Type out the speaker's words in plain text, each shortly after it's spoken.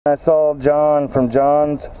I saw John from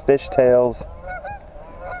John's Fish Tales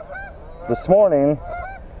this morning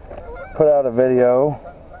put out a video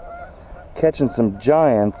catching some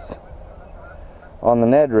giants on the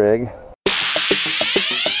Ned rig.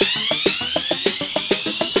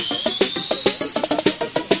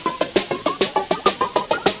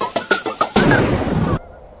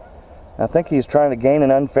 I think he's trying to gain an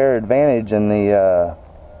unfair advantage in the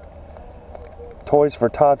Toys for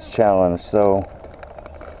Tots challenge, so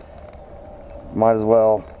might as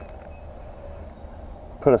well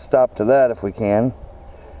put a stop to that if we can.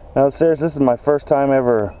 No, seriously, this is my first time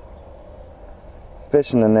ever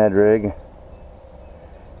fishing the Ned rig,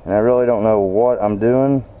 and I really don't know what I'm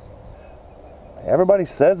doing. Everybody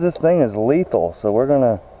says this thing is lethal, so we're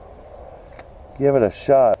gonna give it a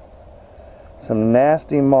shot. Some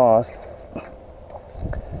nasty moss.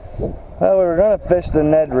 Well, we were gonna fish the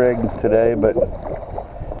Ned rig today, but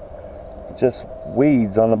it's just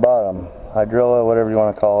weeds on the bottom. Hydrilla, whatever you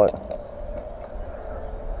want to call it.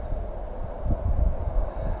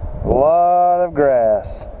 A lot of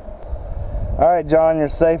grass. Alright, John, you're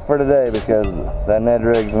safe for today because that Ned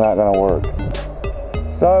rig's not gonna work.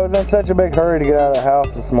 So I was in such a big hurry to get out of the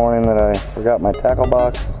house this morning that I forgot my tackle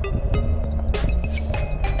box.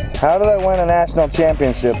 How did I win a national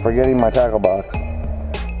championship forgetting my tackle box?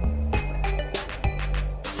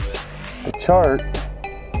 The chart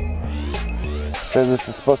says this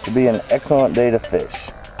is supposed to be an excellent day to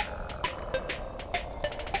fish.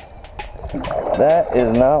 That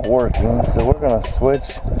is not working, so we're gonna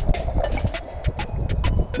switch.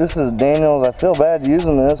 This is Daniel's. I feel bad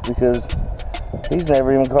using this because he's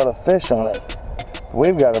never even caught a fish on it.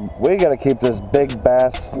 We gotta keep this big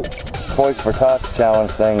bass Toys for Tots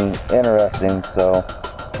challenge thing interesting, so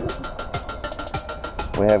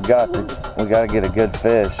we gotta get a good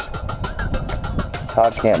fish.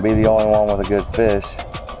 Todd can't be the only one with a good fish.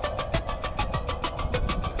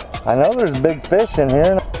 I know there's big fish in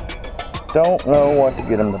here, and I don't know what to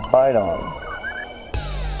get him to bite on.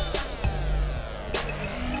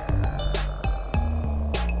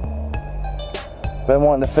 Been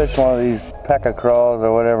wanting to fish one of these Kayak craws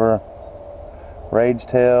or whatever, rage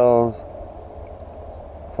tails,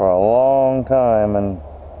 for a long time, and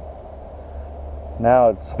now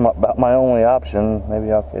it's about my only option. Maybe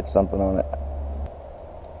I'll catch something on it.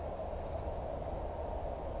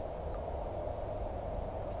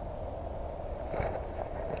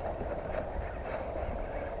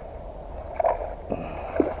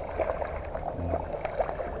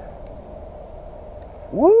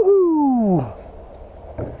 Woohoo!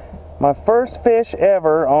 My first fish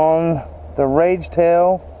ever on the rage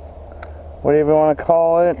tail, whatever you want to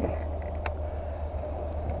call it.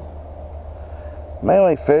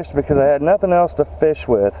 Mainly fished because I had nothing else to fish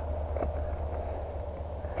with.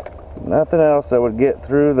 Nothing else that would get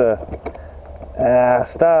through the...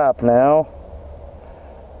 stop now.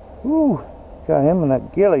 Woo! Got him in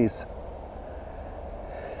that gillies.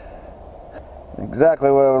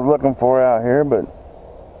 Exactly what I was looking for out here, but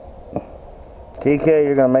TK,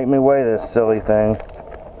 you're gonna make me weigh this silly thing.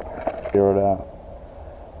 Zero it out.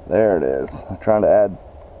 There it is. I'm trying to add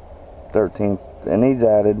 13, and he's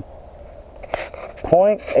added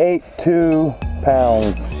 0.82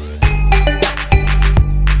 pounds.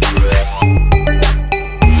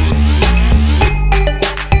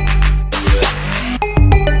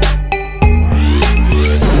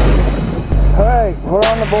 Alright, we're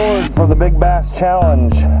on the board for the Big Bass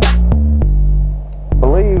Challenge. I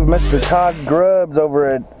believe Mr. Todd Grubbs over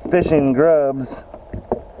at Fishing Grubbs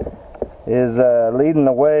is leading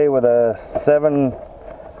the way with a 7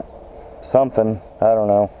 something, I don't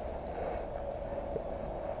know.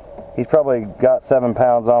 He's probably got 7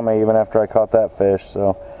 pounds on me even after I caught that fish.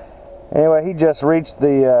 So anyway, he just reached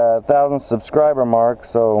the 1,000 subscriber mark,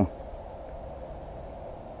 so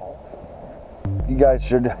you guys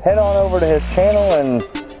should head on over to his channel and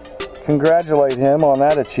congratulate him on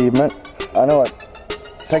that achievement. I know it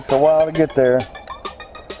takes a while to get there.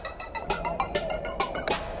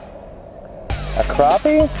 A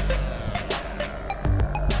crappie?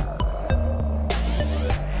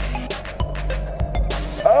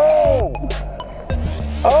 Oh!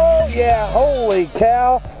 Oh yeah, holy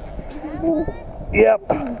cow. Yep.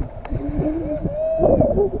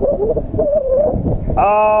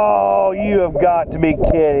 Oh, you have got to be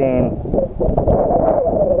kidding.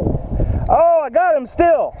 Oh, I got him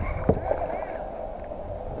still.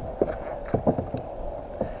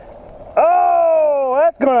 Oh,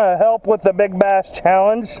 that's gonna help with the Big Bass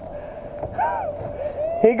Challenge.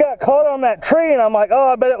 He got caught on that tree, and I'm like, oh,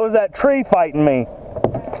 I bet it was that tree fighting me.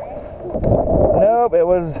 Nope, it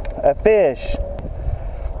was a fish.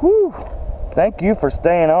 Whew. Thank you for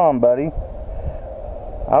staying on, buddy.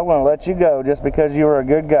 I'm gonna let you go just because you were a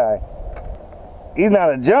good guy. He's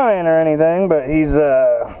not a giant or anything, but he's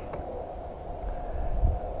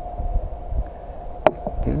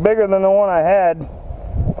bigger than the one I had.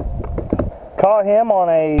 Caught him on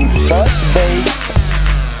a bus bait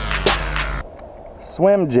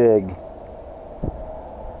swim jig.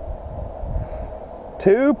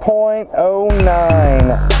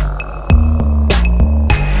 2.09.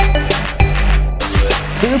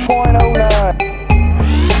 2.09.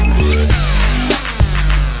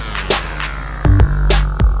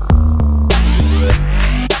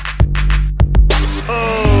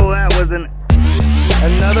 Oh, that was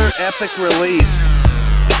another epic release.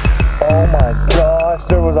 Oh my gosh,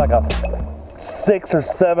 there was like a 6 or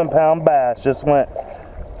 7 pound bass just went.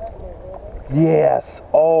 Yes,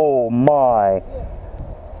 oh my.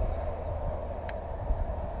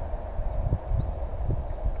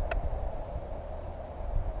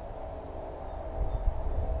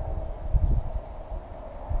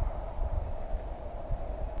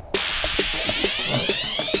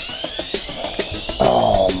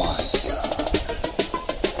 Oh my God.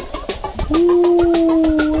 Ooh.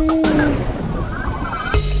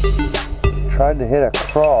 Tried to hit a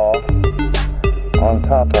craw on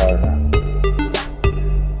topwater.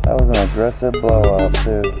 That was an aggressive blow up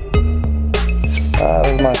too. That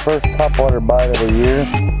was my first topwater bite of the year.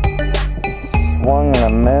 Swung and a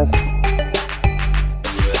miss.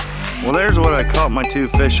 Well, there's what I caught my 2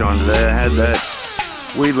 fish on today. I had that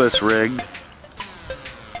weedless rigged.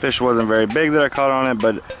 Fish wasn't very big that I caught on it,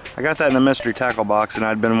 but I got that in the mystery tackle box, and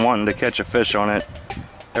I'd been wanting to catch a fish on it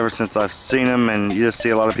ever since I've seen them, and you just see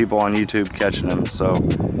a lot of people on YouTube catching them, so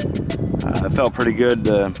I felt pretty good.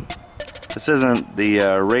 This isn't the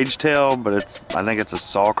rage tail, but I think it's a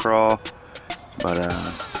saw craw. But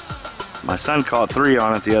my son caught 3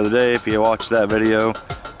 on it the other day, if you watched that video,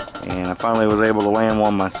 and I finally was able to land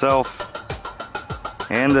one myself.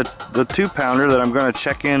 And the 2-pounder that I'm going to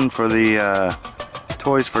check in for the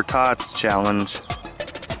Toys for Tots challenge,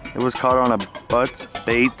 it was caught on a Butts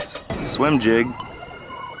Baits swim jig.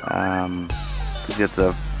 It's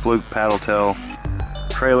a fluke paddle tail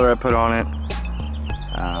trailer I put on it.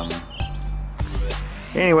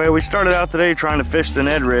 Anyway, we started out today trying to fish the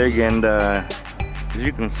Ned rig, and as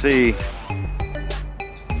you can see, it's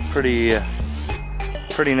pretty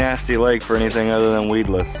nasty lake for anything other than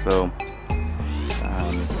weedless. So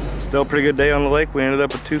still a pretty good day on the lake. We ended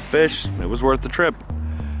up with 2 fish. It was worth the trip.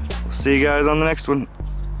 We'll see you guys on the next one.